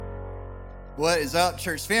What is up,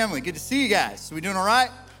 church family? Good to see you guys. We doing all right?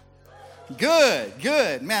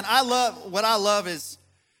 Good. Man, what I love is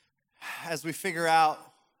as we figure out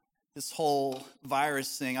this whole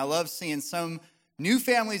virus thing, I love seeing some new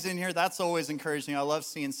families in here. That's always encouraging. I love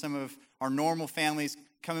seeing some of our normal families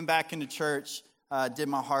coming back into church. Did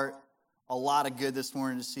my heart a lot of good this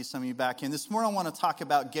morning to see some of you back in. This morning I want to talk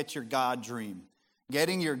about getting your God dream.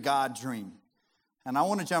 And I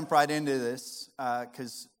want to jump right into this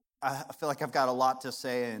because I feel like I've got a lot to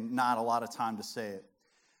say and not a lot of time to say it.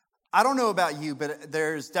 I don't know about you, but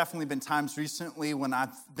there's definitely been times recently when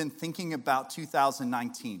I've been thinking about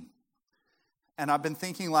 2019. And I've been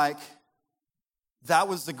thinking like, that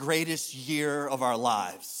was the greatest year of our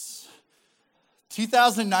lives.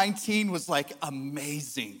 2019 was like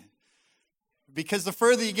amazing. Because the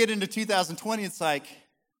further you get into 2020, it's like,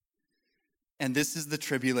 and this is the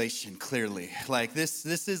tribulation, clearly. Like this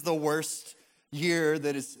is the worst year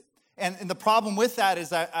that is. And the problem with that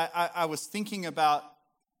is I was thinking about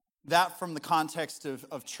that from the context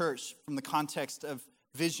of church, from the context of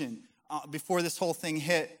vision. Before this whole thing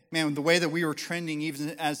hit, man, the way that we were trending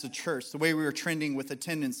even as a church, the way we were trending with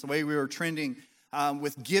attendance, the way we were trending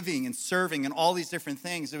with giving and serving and all these different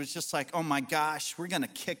things, it was just like, oh my gosh, we're going to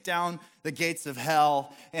kick down the gates of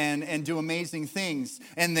hell and do amazing things.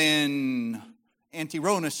 And then Auntie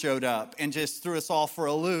Rona showed up and just threw us all for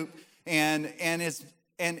a loop and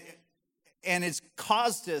it's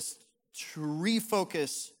caused us to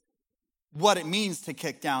refocus what it means to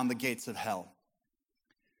kick down the gates of hell.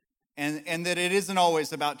 And that it isn't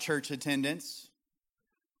always about church attendance.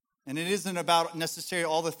 And it isn't about necessarily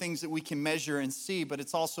all the things that we can measure and see, but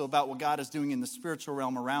it's also about what God is doing in the spiritual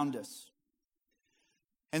realm around us.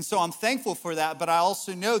 And so I'm thankful for that, but I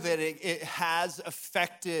also know that it has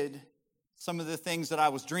affected some of the things that I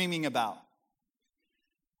was dreaming about.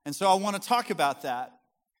 And so I want to talk about that.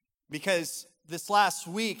 Because this last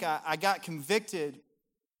week, I got convicted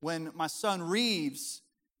when my son Reeves,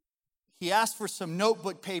 he asked for some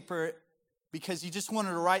notebook paper because he just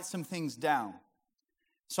wanted to write some things down.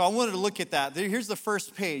 So I wanted to look at that. Here's the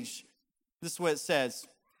first page. This is what it says.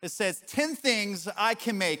 It says, 10 things I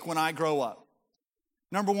can make when I grow up.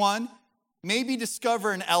 Number 1, maybe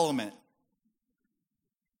discover an element.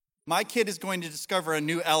 My kid is going to discover a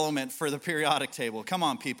new element for the periodic table. Come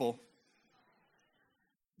on, people.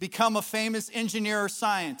 Become a famous engineer or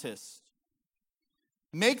scientist.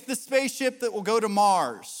 Make the spaceship that will go to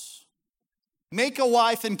Mars. Make a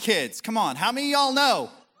wife and kids. Come on, how many of y'all know?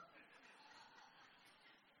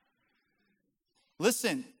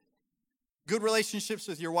 Listen, good relationships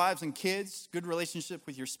with your wives and kids, good relationship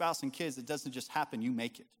with your spouse and kids, it doesn't just happen, you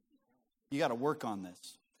make it. You got to work on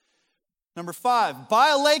this. Number 5, buy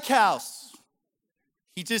a lake house.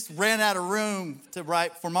 He just ran out of room to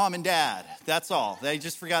write for mom and dad. That's all. They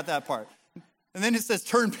just forgot that part. And then it says,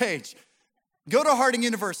 turn page. Go to Harding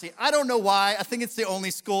University. I don't know why. I think it's the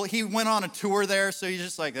only school. He went on a tour there, so he's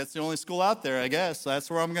just like, that's the only school out there, I guess.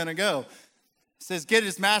 That's where I'm going to go. It says, get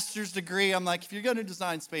his master's degree. I'm like, if you're going to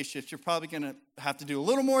design spaceships, you're probably going to have to do a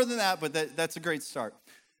little more than that, but that's a great start.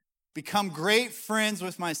 Become great friends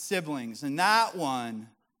with my siblings. And that one,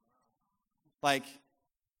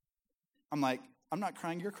 I'm not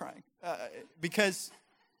crying, you're crying. Because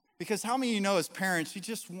how many of you know as parents, you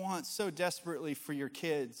just want so desperately for your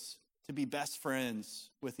kids to be best friends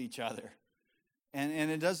with each other.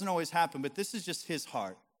 And it doesn't always happen, but this is just his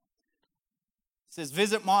heart. It says,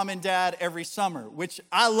 visit mom and dad every summer, which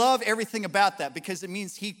I love everything about that because it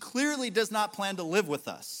means he clearly does not plan to live with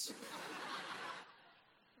us.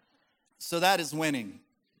 So that is winning.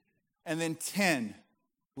 And then 10,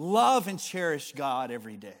 love and cherish God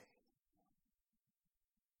every day.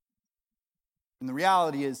 And the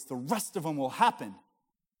reality is the rest of them will happen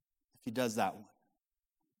if he does that one.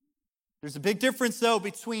 There's a big difference, though,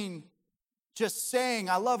 between just saying,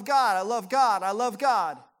 I love God, I love God, I love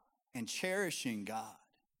God, and cherishing God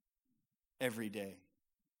every day.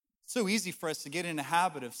 It's so easy for us to get in the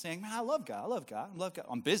habit of saying, man, I love God, I love God, I love God.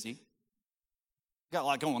 I'm busy. Got a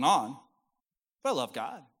lot going on, but I love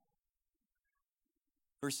God.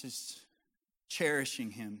 Versus cherishing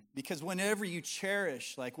him. Because whenever you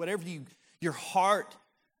cherish, like whatever your heart,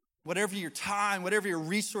 whatever your time, whatever your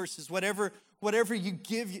resources, whatever you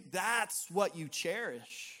give, that's what you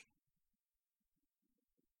cherish.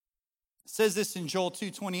 It says this in Joel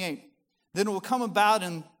 2:28. Then it will come about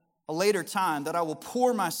in a later time that I will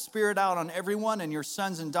pour my spirit out on everyone, and your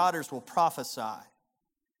sons and daughters will prophesy.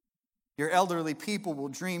 Your elderly people will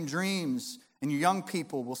dream dreams, and your young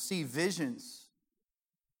people will see visions.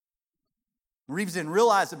 Reeves didn't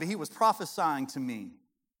realize it, but he was prophesying to me.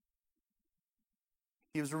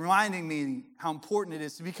 He was reminding me how important it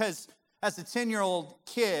is because as a 10-year-old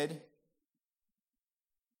kid,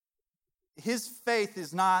 his faith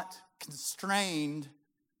is not constrained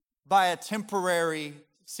by a temporary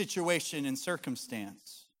situation and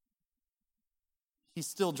circumstance. He's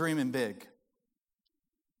still dreaming big.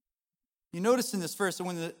 You notice in this verse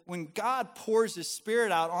that when God pours his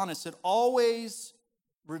Spirit out on us, it always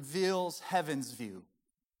reveals heaven's view.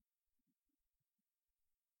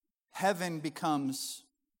 Heaven becomes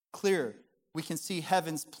clear. We can see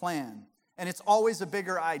heaven's plan. And it's always a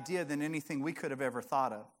bigger idea than anything we could have ever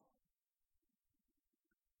thought of.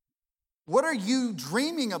 What are you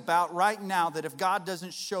dreaming about right now that if God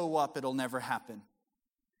doesn't show up, it'll never happen?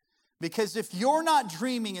 Because if you're not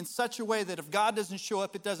dreaming in such a way that if God doesn't show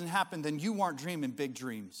up, it doesn't happen, then you aren't dreaming big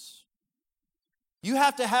dreams. You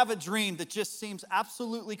have to have a dream that just seems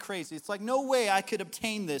absolutely crazy. It's like, no way I could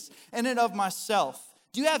obtain this in and of myself.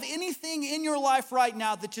 Do you have anything in your life right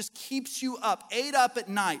now that just keeps you up, ate up at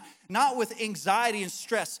night, not with anxiety and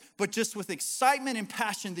stress, but just with excitement and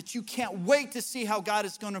passion that you can't wait to see how God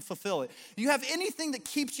is going to fulfill it? Do you have anything that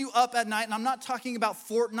keeps you up at night? And I'm not talking about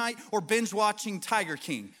Fortnite or binge watching Tiger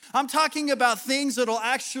King. I'm talking about things that'll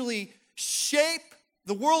actually shape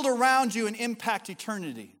the world around you and impact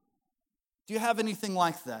eternity. Do you have anything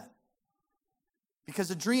like that?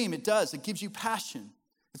 Because a dream, it gives you passion.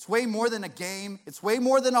 It's way more than a game. It's way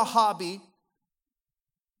more than a hobby.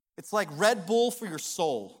 It's like Red Bull for your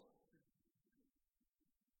soul.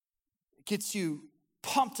 It gets you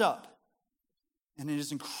pumped up. And it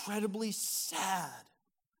is incredibly sad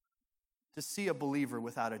to see a believer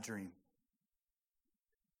without a dream.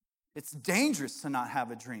 It's dangerous to not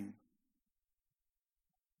have a dream.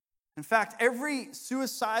 In fact, every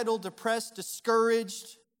suicidal, depressed,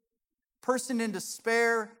 discouraged person in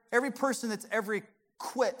despair, every person that's ever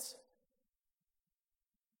quit.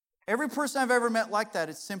 Every person I've ever met like that,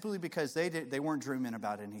 it's simply because they weren't dreaming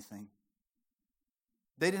about anything.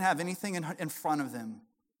 They didn't have anything in front of them.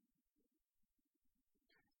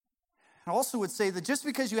 I also would say that just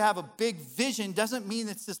because you have a big vision doesn't mean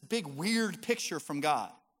it's this big weird picture from God.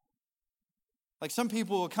 Like some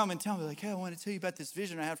people will come and tell me, like, hey, I want to tell you about this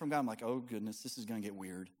vision I had from God. I'm like, oh goodness, this is going to get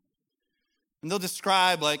weird. And they'll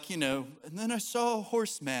describe and then I saw a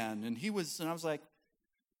horseman and I was like,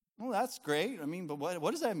 well, that's great. I mean, but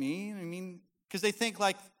what does that mean? I mean, because they think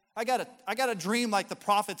like, I got a dream like the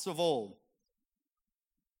prophets of old.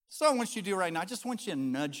 So I want you to do right now. I just want you to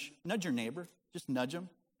nudge your neighbor. Just nudge them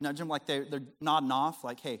like they're nodding off.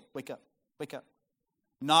 Like, hey, wake up.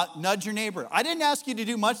 Nudge your neighbor. I didn't ask you to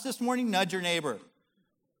do much this morning. Nudge your neighbor.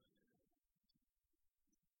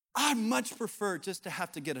 I much prefer just to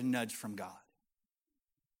have to get a nudge from God.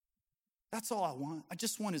 That's all I want. I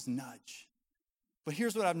just want his nudge. But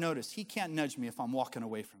here's what I've noticed. He can't nudge me if I'm walking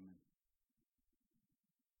away from him.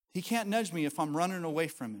 He can't nudge me if I'm running away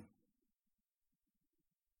from him.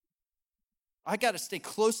 I got to stay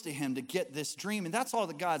close to him to get this dream. And that's all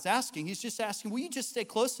that God's asking. He's just asking, will you just stay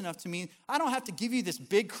close enough to me? I don't have to give you this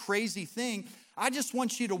big, crazy thing. I just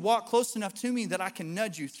want you to walk close enough to me that I can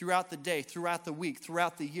nudge you throughout the day, throughout the week,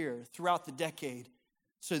 throughout the year, throughout the decade,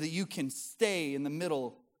 so that you can stay in the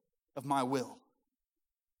middle of my will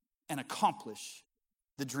and accomplish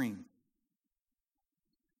the dream.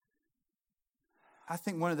 I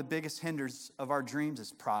think one of the biggest hinders of our dreams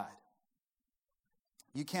is pride.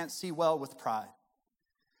 You can't see well with pride.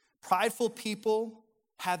 Prideful people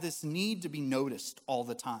have this need to be noticed all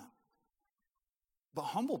the time. But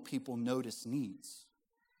humble people notice needs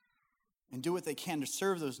and do what they can to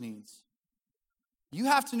serve those needs. You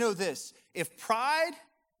have to know this. If pride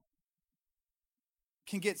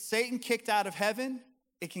can get Satan kicked out of heaven,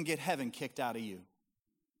 it can get heaven kicked out of you.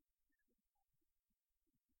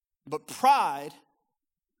 But pride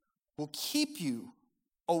will keep you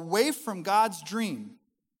away from God's dream.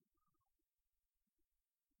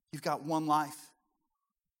 You've got one life.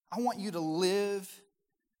 I want you to live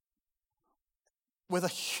with a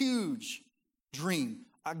huge dream,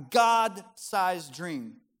 a God-sized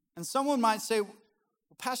dream. And someone might say, well,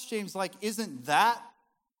 Pastor James, isn't that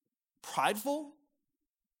prideful?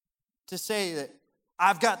 To say that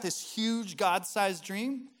I've got this huge God-sized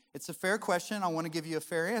dream? It's a fair question. I want to give you a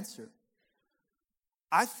fair answer.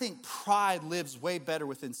 I think pride lives way better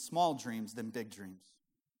within small dreams than big dreams.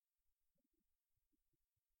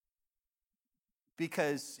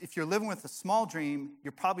 Because if you're living with a small dream,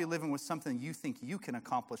 you're probably living with something you think you can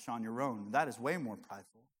accomplish on your own. That is way more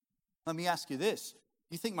prideful. Let me ask you this.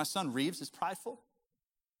 You think my son Reeves is prideful?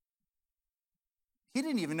 He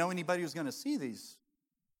didn't even know anybody was going to see these.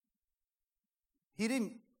 He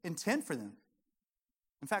didn't intend for them.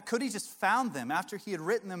 In fact, Cody just found them after he had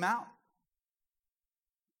written them out.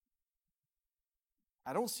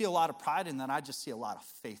 I don't see a lot of pride in that. I just see a lot of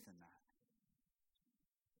faith in that.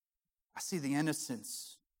 I see the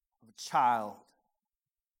innocence of a child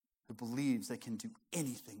who believes they can do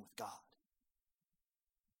anything with God.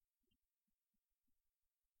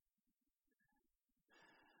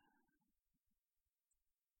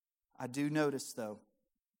 I do notice, though,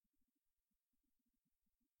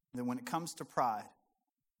 that when it comes to pride,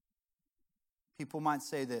 people might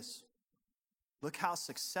say this: look how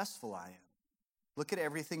successful I am. Look at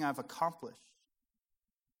everything I've accomplished.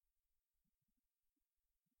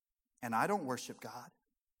 And I don't worship God.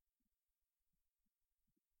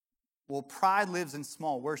 Well, pride lives in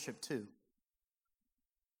small worship too.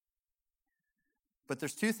 But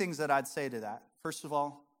there's two things that I'd say to that. First of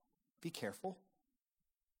all, be careful.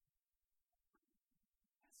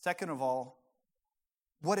 Second of all,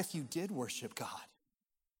 what if you did worship God?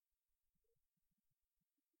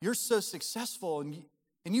 You're so successful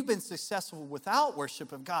and you've been successful without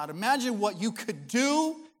worship of God. Imagine what you could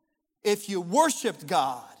do if you worshiped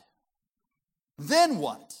God. Then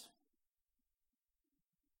what?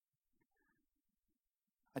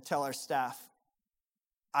 I tell our staff,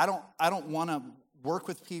 I don't want to work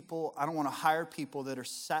with people. I don't want to hire people that are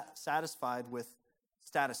satisfied with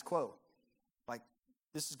status quo. Like,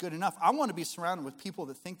 this is good enough. I want to be surrounded with people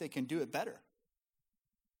that think they can do it better.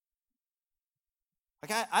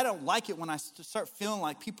 Like, I don't like it when I start feeling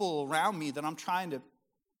like people around me that I'm trying to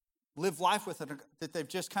live life with, that they've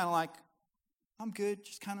just kind of like, I'm good,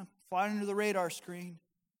 just kind of flying under the radar screen.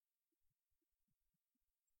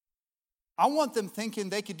 I want them thinking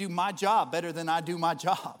they could do my job better than I do my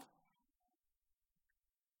job.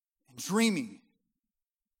 And dreaming.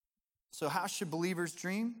 So how should believers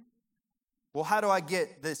dream? Well, how do I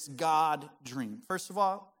get this God dream? First of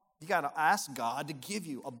all, you got to ask God to give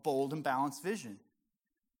you a bold and balanced vision.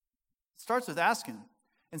 It starts with asking.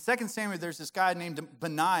 In 2 Samuel, there's this guy named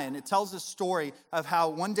Bennett, and it tells this story of how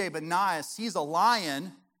one day Bennett sees a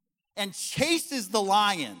lion and chases the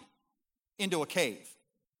lion into a cave.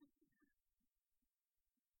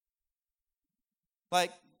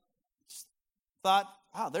 Like, thought,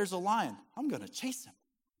 wow, there's a lion. I'm going to chase him.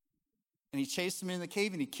 And he chased him in the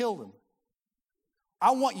cave and he killed him.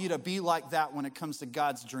 I want you to be like that when it comes to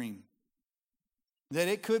God's dream. That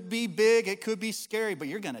it could be big, it could be scary, but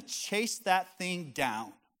you're going to chase that thing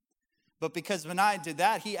down. But because Bennett did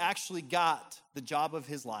that, he actually got the job of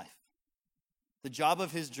his life. The job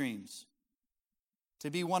of his dreams. To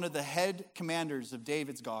be one of the head commanders of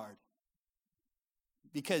David's guard.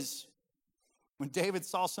 Because when David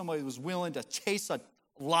saw somebody who was willing to chase a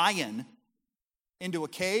lion into a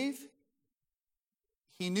cave,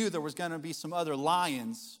 he knew there was going to be some other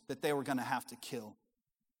lions that they were going to have to kill.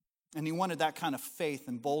 And he wanted that kind of faith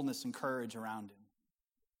and boldness and courage around him.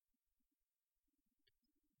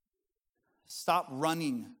 Stop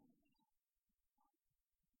running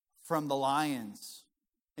from the lions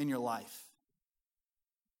in your life.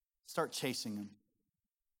 Start chasing them.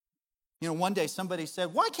 You know, one day somebody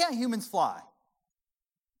said, why can't humans fly?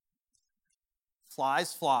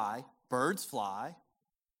 Flies fly, birds fly.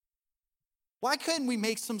 Why couldn't we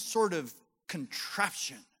make some sort of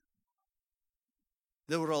contraption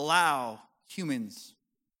that would allow humans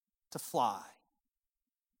to fly?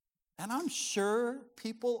 And I'm sure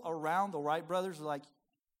people around the Wright brothers are like,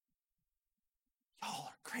 y'all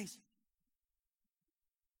are crazy.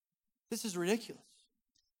 This is ridiculous.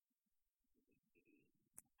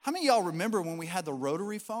 How many of y'all remember when we had the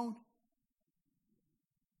rotary phone?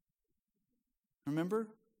 Remember?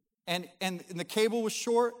 And the cable was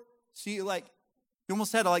short, so you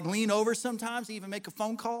almost had to lean over sometimes to even make a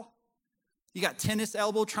phone call. You got tennis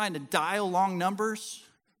elbow trying to dial long numbers.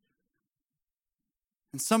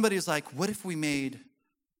 And somebody's like, what if we made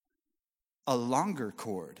a longer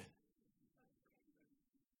cord?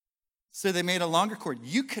 So they made a longer cord.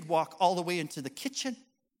 You could walk all the way into the kitchen.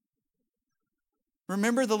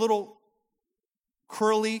 Remember the little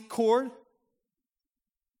curly cord?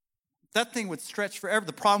 That thing would stretch forever.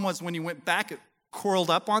 The problem was when you went back, it curled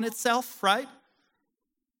up on itself, right?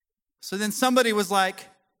 So then somebody was like,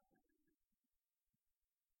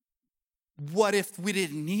 what if we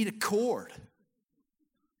didn't need a cord?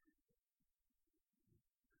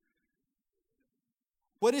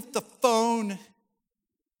 What if the phone,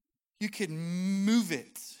 you could move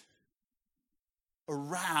it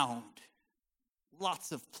around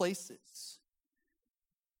lots of places?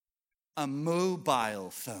 A mobile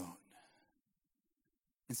phone.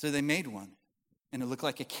 And so they made one, and it looked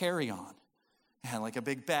like a carry-on. It had like a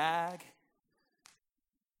big bag.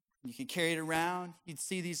 You could carry it around. You'd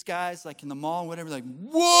see these guys in the mall, whatever, like,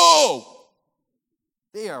 whoa!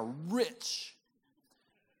 They are rich.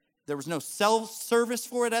 There was no cell service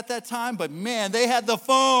for it at that time, but man, they had the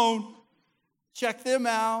phone. Check them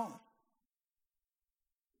out.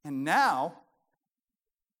 And now,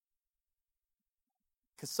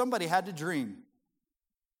 because somebody had to dream.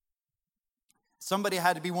 Somebody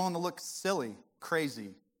had to be willing to look silly,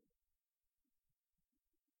 crazy.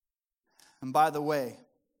 And by the way,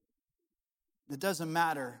 it doesn't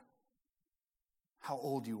matter how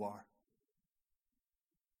old you are.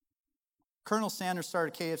 Colonel Sanders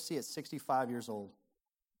started KFC at 65 years old.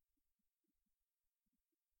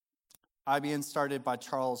 IBM started by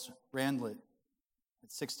Charles Randlett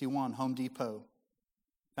at 61, Home Depot.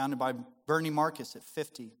 Founded by Bernie Marcus at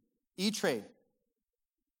 50. E-Trade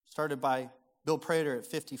started by Bill Prater at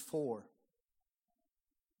 54.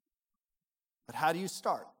 But how do you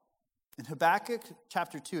start? In Habakkuk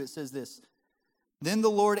chapter 2, it says this, "Then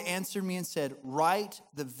the Lord answered me and said, write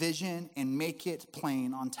the vision and make it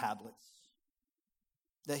plain on tablets,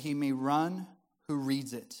 that he may run who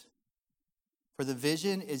reads it. For the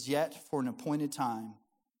vision is yet for an appointed time,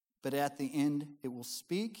 but at the end it will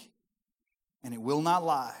speak, and it will not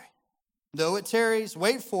lie. Though it tarries,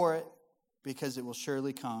 wait for it, because it will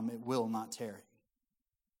surely come. It will not tarry."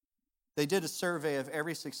 They did a survey of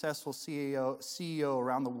every successful CEO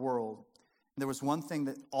around the world. And there was one thing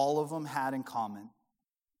that all of them had in common.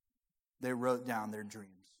 They wrote down their dreams.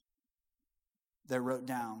 They wrote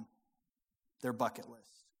down their bucket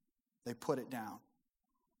list. They put it down.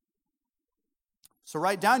 So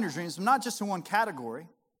write down your dreams, not just in one category.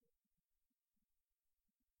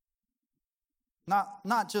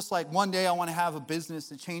 Not just like one day I want to have a business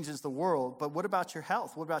that changes the world, but what about your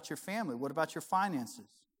health? What about your family? What about your finances?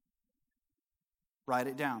 Write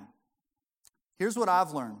it down. Here's what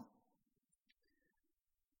I've learned.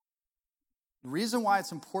 The reason why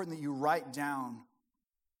it's important that you write down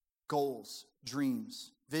goals,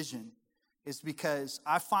 dreams, vision, is because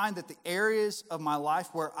I find that the areas of my life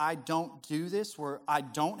where I don't do this, where I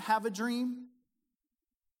don't have a dream,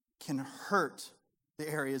 can hurt the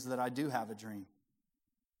areas that I do have a dream.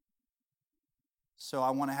 So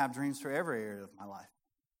I want to have dreams for every area of my life.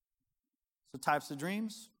 So types of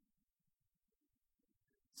dreams.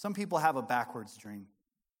 Some people have a backwards dream.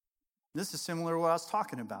 This is similar to what I was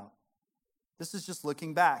talking about. This is just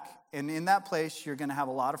looking back. And in that place, you're going to have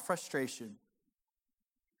a lot of frustration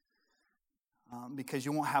because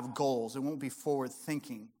you won't have goals. It won't be forward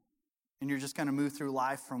thinking. And you're just going to move through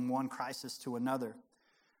life from one crisis to another.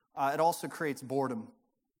 It also creates boredom,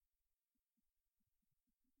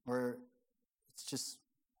 where it's just,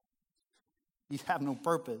 you have no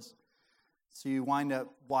purpose. So you wind up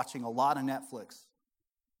watching a lot of Netflix.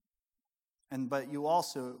 But you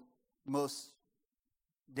also, most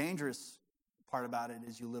dangerous part about it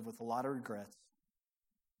is you live with a lot of regrets.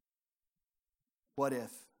 What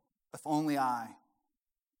if? If only I.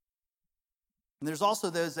 And there's also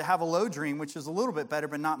those that have a low dream, which is a little bit better,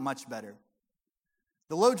 but not much better.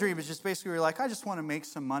 The low dream is just basically you're like, I just want to make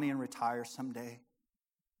some money and retire someday.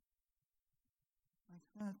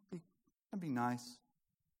 Like, that'd be nice.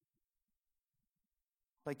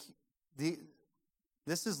 Like,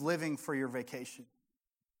 this is living for your vacation.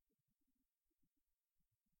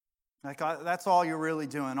 Like, that's all you're really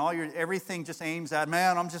doing. Everything just aims at,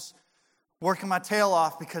 man, I'm just working my tail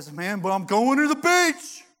off because, man, but I'm going to the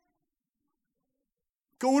beach.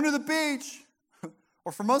 Going to the beach.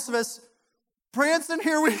 Or for most of us, Branson,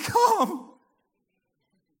 here we come.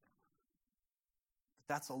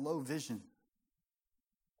 That's a low vision.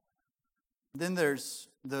 Then there's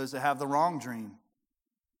those that have the wrong dream.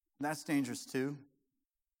 That's dangerous too.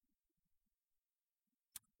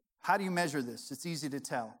 How do you measure this? It's easy to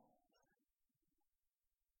tell.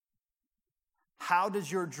 How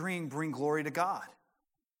does your dream bring glory to God?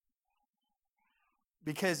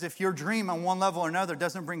 Because if your dream on one level or another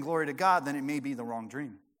doesn't bring glory to God, then it may be the wrong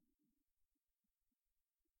dream.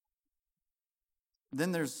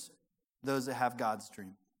 Then there's those that have God's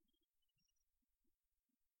dream.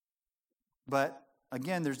 But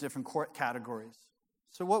again, there's different categories.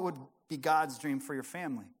 So what would be God's dream for your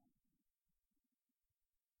family?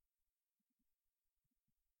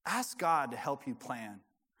 Ask God to help you plan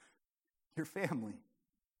your family.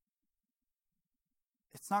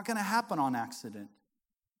 It's not going to happen on accident.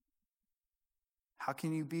 How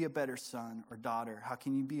can you be a better son or daughter? How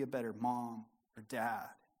can you be a better mom or dad?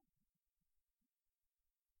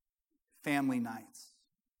 Family nights,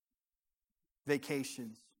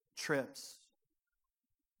 vacations, trips,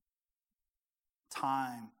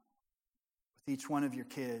 time with each one of your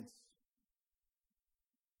kids.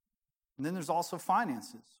 And then there's also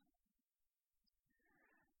finances.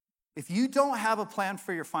 If you don't have a plan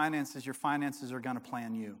for your finances are going to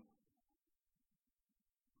plan you.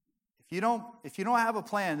 If you don't have a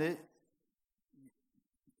plan,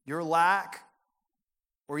 your lack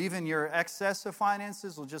or even your excess of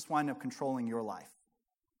finances will just wind up controlling your life.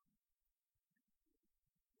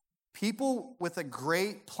 People with a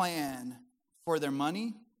great plan for their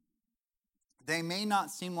money, they may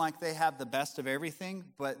not seem like they have the best of everything,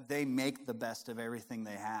 but they make the best of everything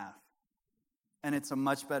they have. And it's a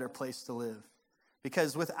much better place to live.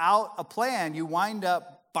 Because without a plan, you wind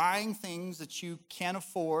up buying things that you can't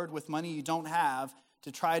afford with money you don't have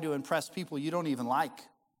to try to impress people you don't even like.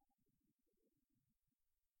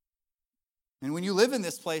 And when you live in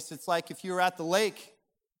this place, it's like if you were at the lake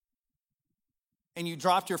and you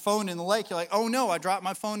dropped your phone in the lake, you're like, oh no, I dropped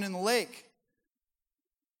my phone in the lake.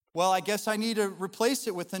 Well, I guess I need to replace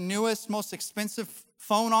it with the newest, most expensive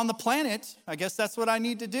phone on the planet. I guess that's what I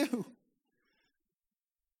need to do.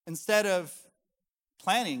 Instead of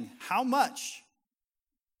planning, how much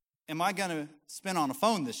am I going to spend on a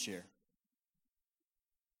phone this year?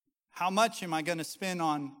 How much am I going to spend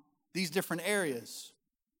on these different areas?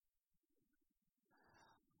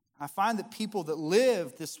 I find that people that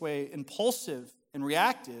live this way, impulsive and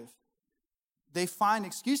reactive, they find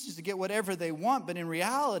excuses to get whatever they want, but in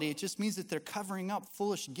reality, it just means that they're covering up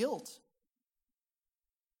foolish guilt.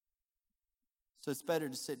 So it's better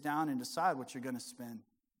to sit down and decide what you're going to spend.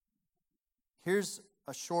 Here's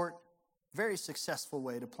a short, very successful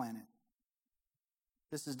way to plan it.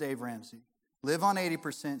 This is Dave Ramsey. Live on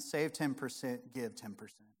 80%, save 10%, give 10%.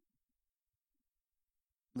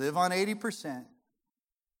 Live on 80%,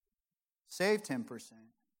 save 10%,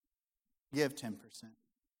 give 10%.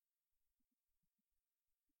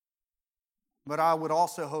 But I would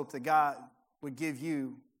also hope that God would give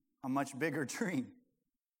you a much bigger dream.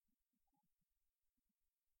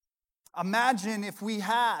 Imagine if we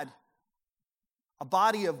had a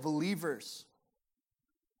body of believers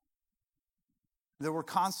that were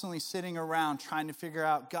constantly sitting around trying to figure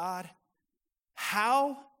out, God,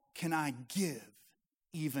 how can I give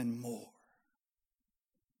even more?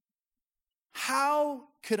 How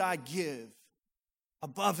could I give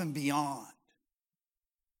above and beyond?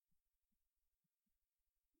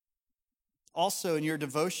 Also, in your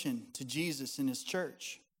devotion to Jesus and his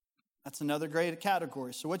church, that's another great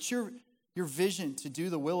category. So what's your vision to do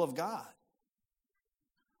the will of God?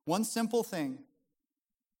 One simple thing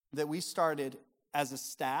that we started as a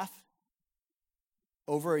staff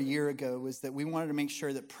over a year ago was that we wanted to make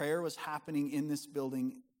sure that prayer was happening in this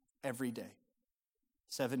building every day,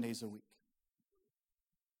 7 days a week.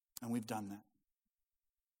 And we've done that.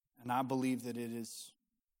 And I believe that it's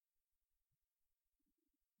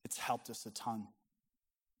helped us a ton.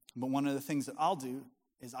 But one of the things that I'll do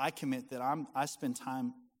is I commit that I spend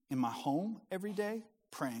time in my home every day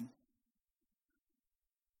praying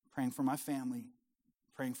for my family,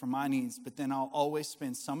 praying for my needs, but then I'll always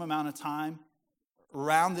spend some amount of time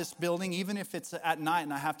around this building, even if it's at night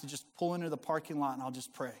and I have to just pull into the parking lot and I'll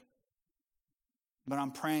just pray. But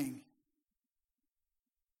I'm praying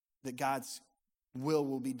that God's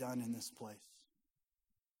will be done in this place.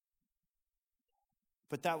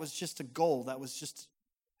 But that was just a goal.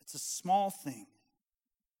 It's a small thing.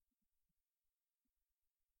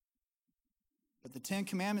 But the 10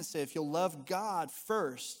 Commandments say if you'll love God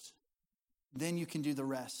first, then you can do the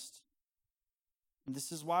rest. And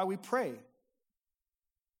this is why we pray,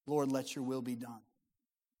 Lord, let your will be done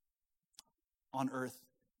on earth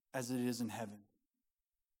as it is in heaven.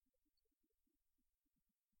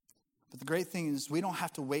 But the great thing is we don't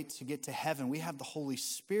have to wait to get to heaven. We have the Holy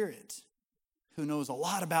Spirit who knows a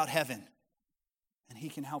lot about heaven, and he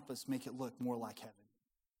can help us make it look more like heaven.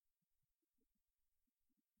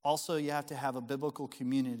 Also, you have to have a biblical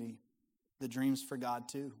community that dreams for God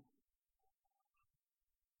too.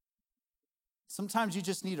 Sometimes you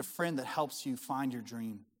just need a friend that helps you find your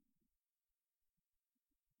dream.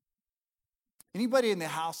 Anybody in the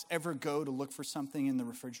house ever go to look for something in the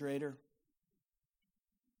refrigerator?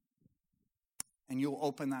 And you'll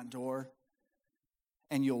open that door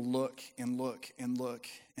and you'll look and look and look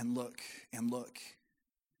and look and look.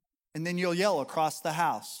 And then you'll yell across the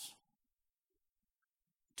house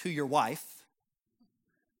to your wife,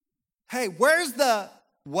 hey, where's the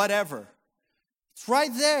whatever? It's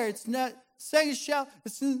right there. It's not second shelf.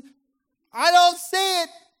 I don't see it.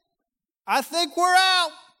 I think we're out.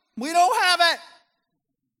 We don't have it.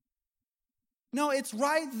 No, it's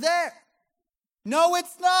right there. No,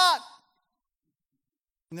 it's not.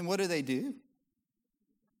 And then what do?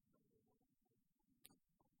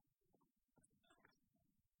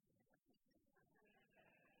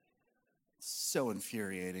 So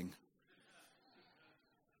infuriating.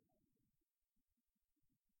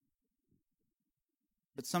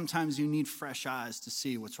 but sometimes you need fresh eyes to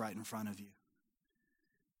see what's right in front of you.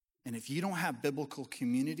 And if you don't have biblical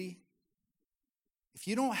community, if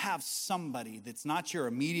you don't have somebody that's not your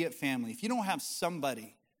immediate family, if you don't have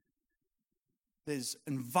somebody that is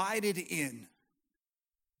invited in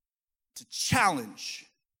to challenge,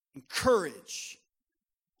 encourage,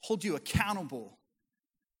 hold you accountable,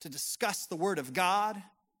 to discuss the Word of God,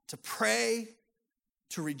 to pray,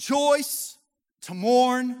 to rejoice, to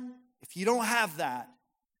mourn, if you don't have that,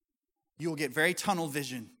 you'll get very tunnel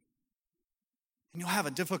vision. And you'll have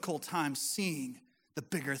a difficult time seeing the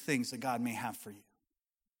bigger things that God may have for you.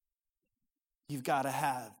 You've got to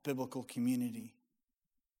have biblical community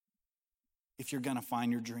if you're going to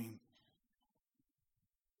find your dream.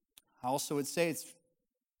 I also would say it's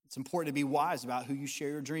important to be wise about who you share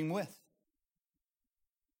your dream with.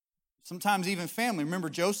 Sometimes even family. Remember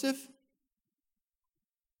Joseph?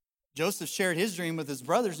 Joseph shared his dream with his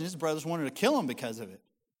brothers, and his brothers wanted to kill him because of it.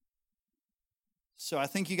 So I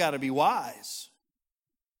think you got to be wise.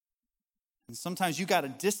 And sometimes you got to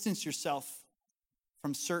distance yourself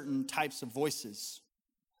from certain types of voices.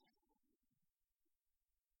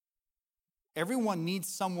 Everyone needs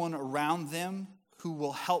someone around them who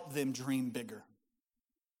will help them dream bigger.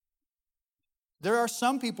 There are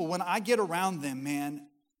some people, when I get around them, man,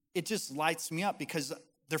 it just lights me up because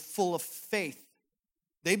they're full of faith.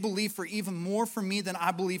 They believe for even more for me than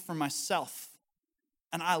I believe for myself.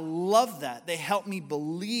 And I love that. They help me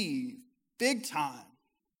believe big time.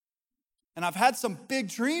 And I've had some big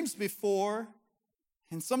dreams before.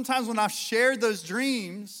 And sometimes when I've shared those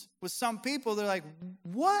dreams with some people, they're like,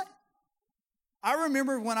 what? I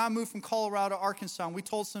remember when I moved from Colorado to Arkansas, and we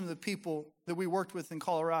told some of the people that we worked with in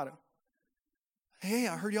Colorado, hey,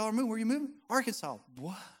 I heard y'all are moving. Where are you moving? Arkansas.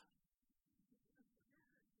 What?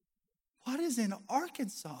 What is in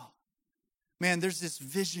Arkansas? Man, there's this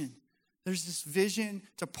vision. There's this vision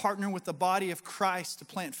to partner with the body of Christ to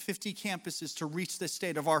plant 50 campuses to reach the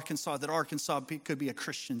state of Arkansas, that Arkansas could be a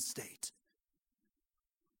Christian state.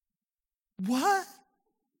 What?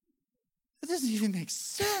 That doesn't even make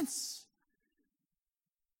sense.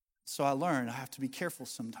 So I learned I have to be careful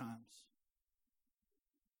sometimes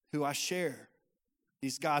who I share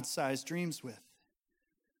these God-sized dreams with.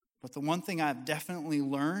 But the one thing I've definitely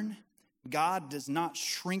learned, God does not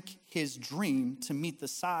shrink his dream to meet the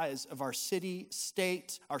size of our city,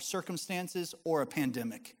 state, our circumstances, or a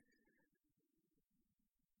pandemic.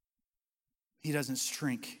 He doesn't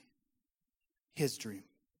shrink his dream.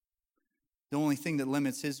 The only thing that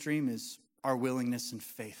limits his dream is our willingness and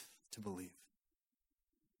faith to believe.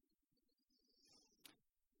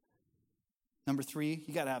 Number 3,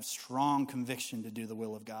 you got to have strong conviction to do the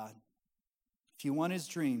will of God. If you want his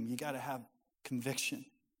dream, you got to have conviction.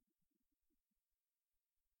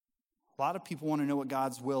 A lot of people want to know what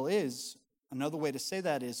God's will is. Another way to say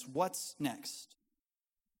that is, what's next?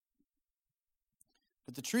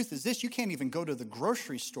 But the truth is this, you can't even go to the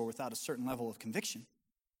grocery store without a certain level of conviction.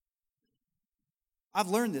 I've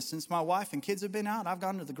learned this since my wife and kids have been out. I've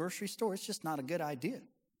gone to the grocery store. It's just not a good idea.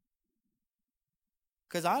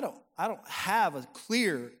 Because I don't have a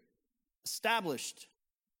clear, established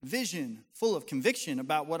vision full of conviction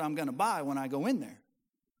about what I'm going to buy when I go in there.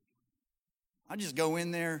 I just go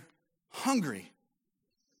in there hungry.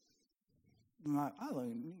 I'm like, I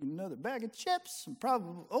need another bag of chips. And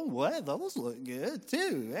probably, oh, what? Those look good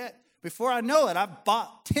too. Before I know it, I've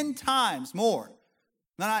bought 10 times more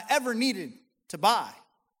than I ever needed to buy.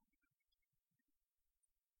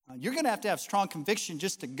 You're going to have strong conviction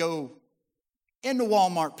just to go into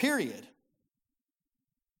Walmart, period.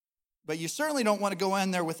 But you certainly don't want to go in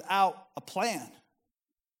there without a plan.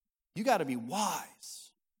 You got to be wise.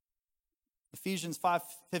 Ephesians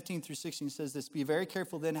 5:15-16 says this, be very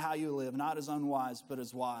careful then how you live, not as unwise, but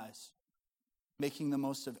as wise, making the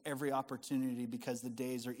most of every opportunity because the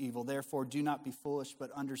days are evil. Therefore, do not be foolish,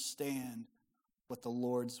 but understand what the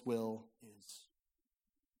Lord's will is.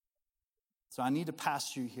 So I need to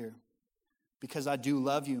pass you here because I do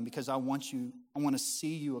love you and because I want to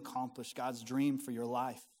see you accomplish God's dream for your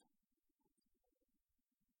life.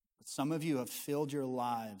 But some of you have filled your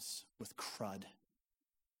lives with crud.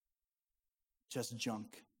 Just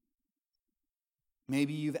junk.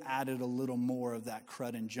 Maybe you've added a little more of that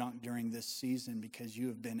crud and junk during this season because you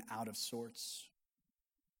have been out of sorts.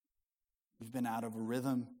 You've been out of a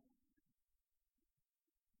rhythm.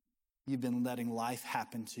 You've been letting life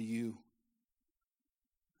happen to you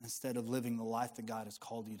instead of living the life that God has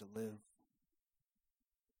called you to live.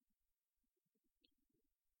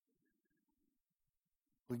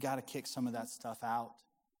 We got to kick some of that stuff out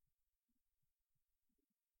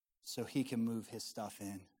so he can move his stuff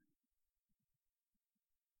in.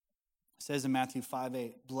 It says in Matthew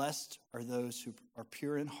 5:8, blessed are those who are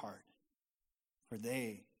pure in heart, for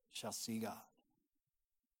they shall see God.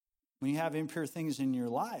 When you have impure things in your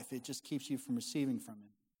life, it just keeps you from receiving from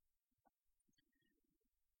him.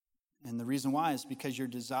 And the reason why is because your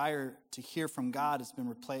desire to hear from God has been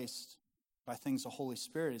replaced by things the Holy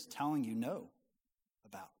Spirit is telling you no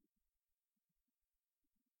about.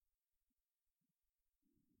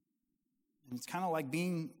 And it's kind of like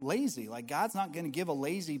being lazy. Like God's not going to give a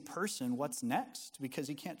lazy person what's next because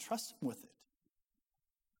he can't trust him with it.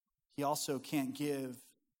 He also can't give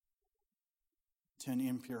to an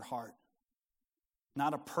impure heart.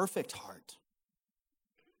 Not a perfect heart,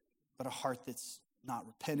 but a heart that's not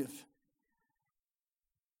repentive.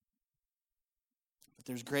 But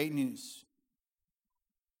there's great news.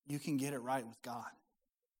 You can get it right with God.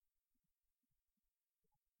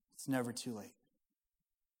 It's never too late.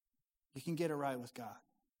 You can get it right with God.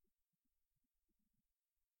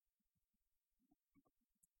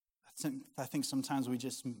 I think sometimes we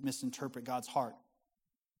just misinterpret God's heart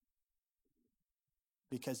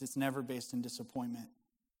because it's never based in disappointment.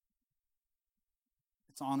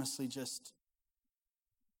 It's honestly just,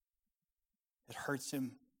 it hurts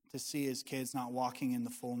him to see his kids not walking in the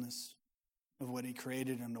fullness of what he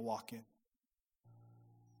created them to walk in.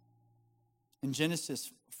 In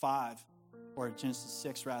Genesis 5, or Genesis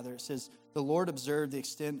 6 rather, it says, the Lord observed the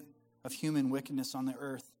extent of human wickedness on the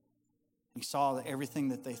earth. He saw that everything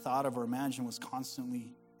that they thought of or imagined was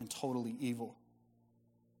constantly and totally evil.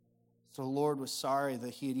 So the Lord was sorry that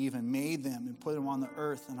he had even made them and put them on the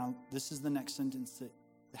earth. And this is the next sentence that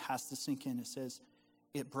has to sink in. It says,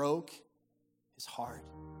 it broke his heart.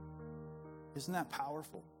 Isn't that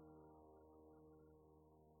powerful?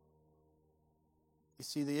 You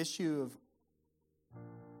see, the issue of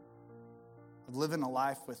living a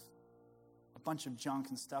life with a bunch of junk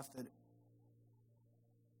and stuff that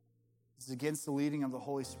is against the leading of the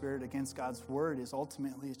Holy Spirit, against God's word, is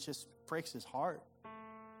ultimately, it just breaks his heart. It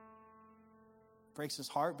breaks his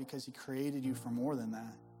heart because he created you for more than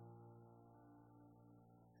that.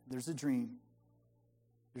 There's a dream.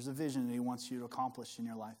 There's a vision that he wants you to accomplish in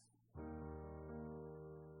your life.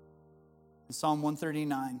 In Psalm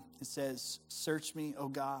 139, it says, search me, O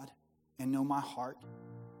God, and know my heart.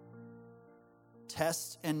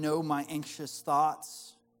 Test and know my anxious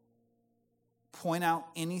thoughts. Point out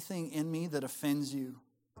anything in me that offends you,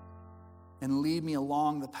 and lead me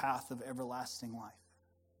along the path of everlasting life.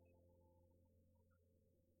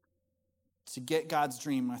 To get God's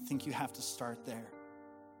dream, I think you have to start there.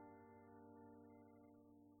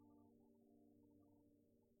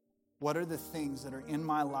 What are the things that are in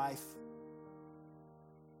my life?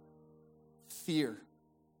 Fear,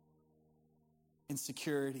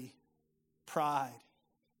 insecurity, pride,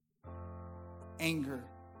 anger,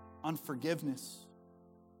 unforgiveness.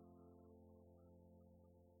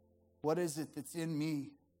 What is it that's in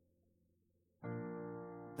me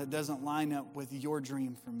that doesn't line up with your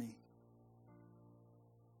dream for me?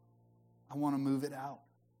 I want to move it out.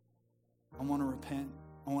 I want to repent.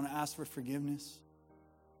 I want to ask for forgiveness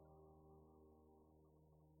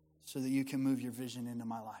so that you can move your vision into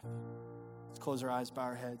my life. Let's close our eyes, bow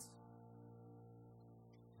our heads.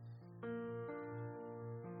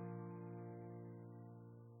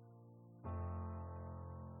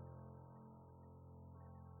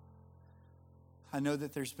 I know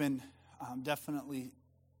that there's been definitely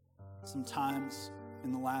some times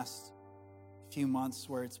in the last few months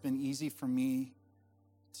where it's been easy for me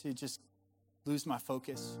to just lose my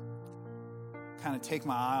focus, kind of take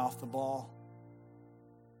my eye off the ball.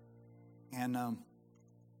 And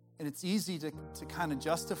it's easy to kind of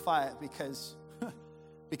justify it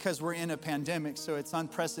because we're in a pandemic, so it's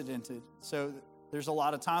unprecedented. So there's a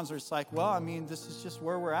lot of times where it's like, well, I mean, this is just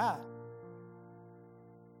where we're at.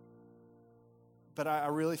 But I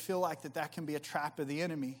really feel like that can be a trap of the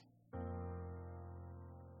enemy.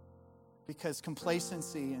 Because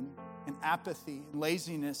complacency and apathy and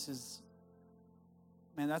laziness is,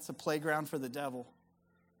 man, that's a playground for the devil.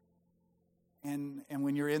 And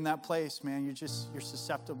when you're in that place, man, you're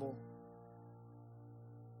susceptible.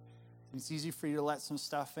 And it's easy for you to let some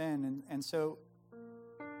stuff in. And so,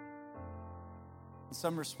 in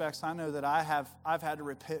some respects, I know that I've had to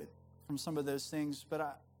repent from some of those things, but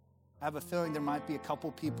I have a feeling there might be a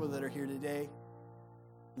couple people that are here today.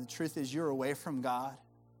 And the truth is, you're away from God.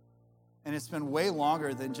 And it's been way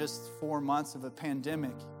longer than just 4 months of a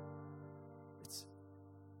pandemic. It's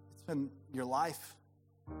been your life.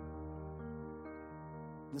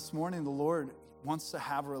 This morning, the Lord wants to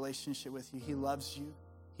have a relationship with you. He loves you.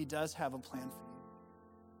 He does have a plan for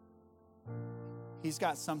you. He's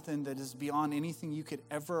got something that is beyond anything you could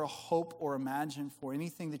ever hope or imagine for,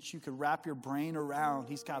 anything that you could wrap your brain around.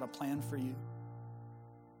 He's got a plan for you.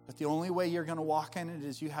 But the only way you're going to walk in it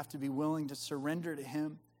is you have to be willing to surrender to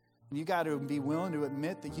him. And you got to be willing to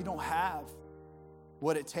admit that you don't have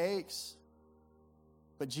what it takes.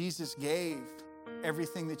 But Jesus gave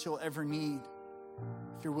everything that you'll ever need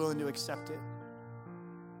if you're willing to accept it.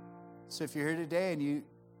 So if you're here today and if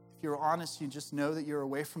you're honest, you just know that you're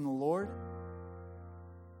away from the Lord,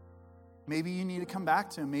 maybe you need to come back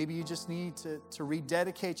to him. Maybe you just need to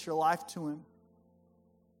rededicate your life to him.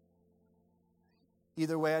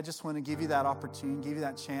 Either way, I just want to give you that opportunity, give you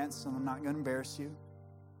that chance, and I'm not going to embarrass you.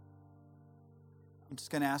 I'm just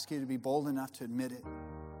going to ask you to be bold enough to admit it,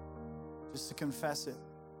 just to confess it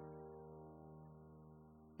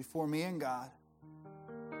before me and God.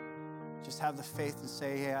 Just have the faith to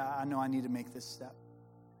say, yeah, I know I need to make this step.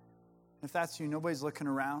 If that's you, nobody's looking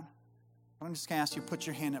around. I'm just going to ask you to put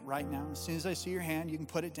your hand up right now. As soon as I see your hand, you can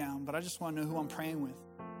put it down. But I just want to know who I'm praying with.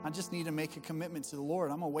 I just need to make a commitment to the Lord.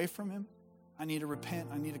 I'm away from him. I need to repent.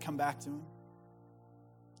 I need to come back to him.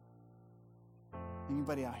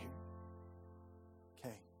 Anybody out here?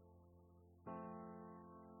 Okay.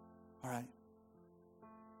 All right.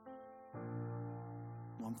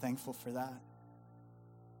 Well, I'm thankful for that.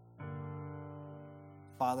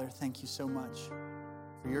 Father, thank you so much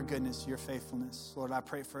for your goodness, your faithfulness. Lord, I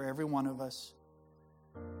pray for every one of us,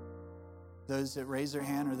 those that raise their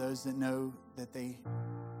hand or those that know that they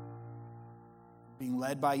being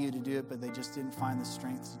led by you to do it, but they just didn't find the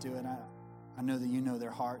strength to do it. I know that you know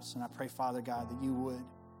their hearts, and I pray, Father God, that you would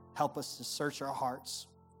help us to search our hearts.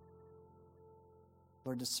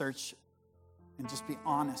 Lord, to search and just be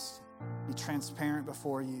honest, be transparent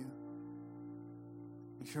before you.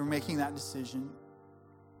 If you're making that decision,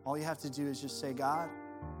 all you have to do is just say, God,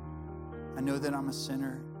 I know that I'm a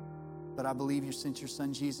sinner, but I believe you sent your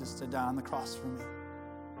son Jesus to die on the cross for me.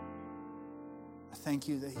 I thank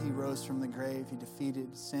you that he rose from the grave. He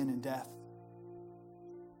defeated sin and death.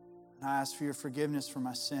 And I ask for your forgiveness for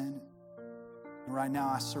my sin. And right now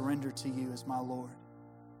I surrender to you as my Lord.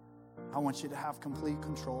 I want you to have complete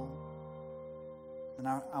control. And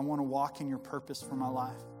I want to walk in your purpose for my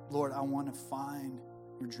life. Lord, I want to find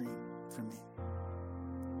your dream for me.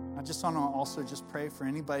 I just want to also just pray for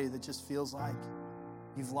anybody that just feels like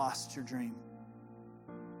you've lost your dream.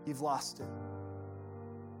 You've lost it.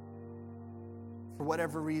 For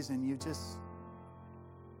whatever reason,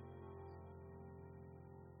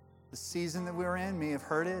 the season that we're in may have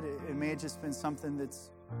hurt it. It may have just been something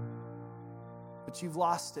but you've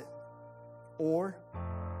lost it. Or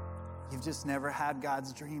you've just never had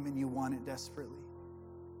God's dream and you want it desperately.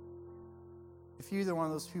 If you're either one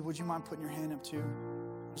of those people, would you mind putting your hand up too?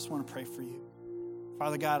 I just want to pray for you.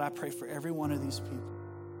 Father God, I pray for every one of these people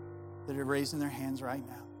that are raising their hands right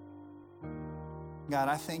now. God,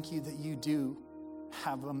 I thank you that you do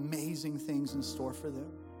have amazing things in store for them.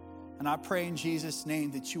 And I pray in Jesus'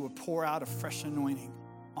 name that you would pour out a fresh anointing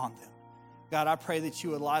on them. God, I pray that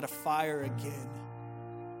you would light a fire again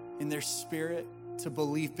in their spirit to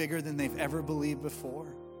believe bigger than they've ever believed before.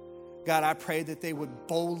 God, I pray that they would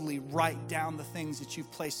boldly write down the things that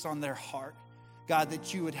you've placed on their heart. God,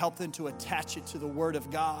 that you would help them to attach it to the word of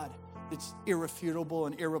God that's irrefutable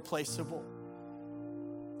and irreplaceable.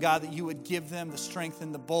 God, that you would give them the strength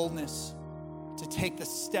and the boldness to take the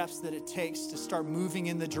steps that it takes to start moving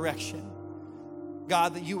in the direction.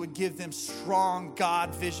 God, that you would give them strong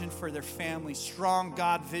God vision for their family, strong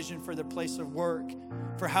God vision for their place of work,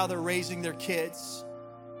 for how they're raising their kids,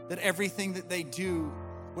 that everything that they do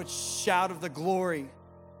would shout of the glory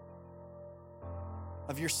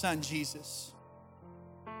of your son, Jesus.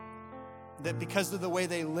 That because of the way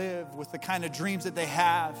they live, with the kind of dreams that they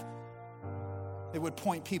have, they would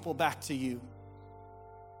point people back to you.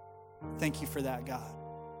 Thank you for that, God.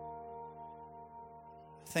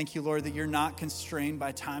 Thank you, Lord, that you're not constrained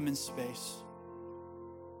by time and space.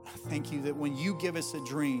 Thank you that when you give us a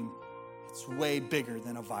dream, it's way bigger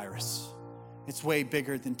than a virus. It's way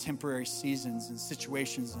bigger than temporary seasons and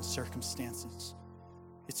situations and circumstances.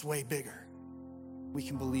 It's way bigger. We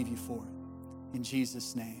can believe you for it. In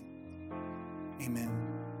Jesus' name, amen.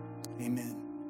 Amen.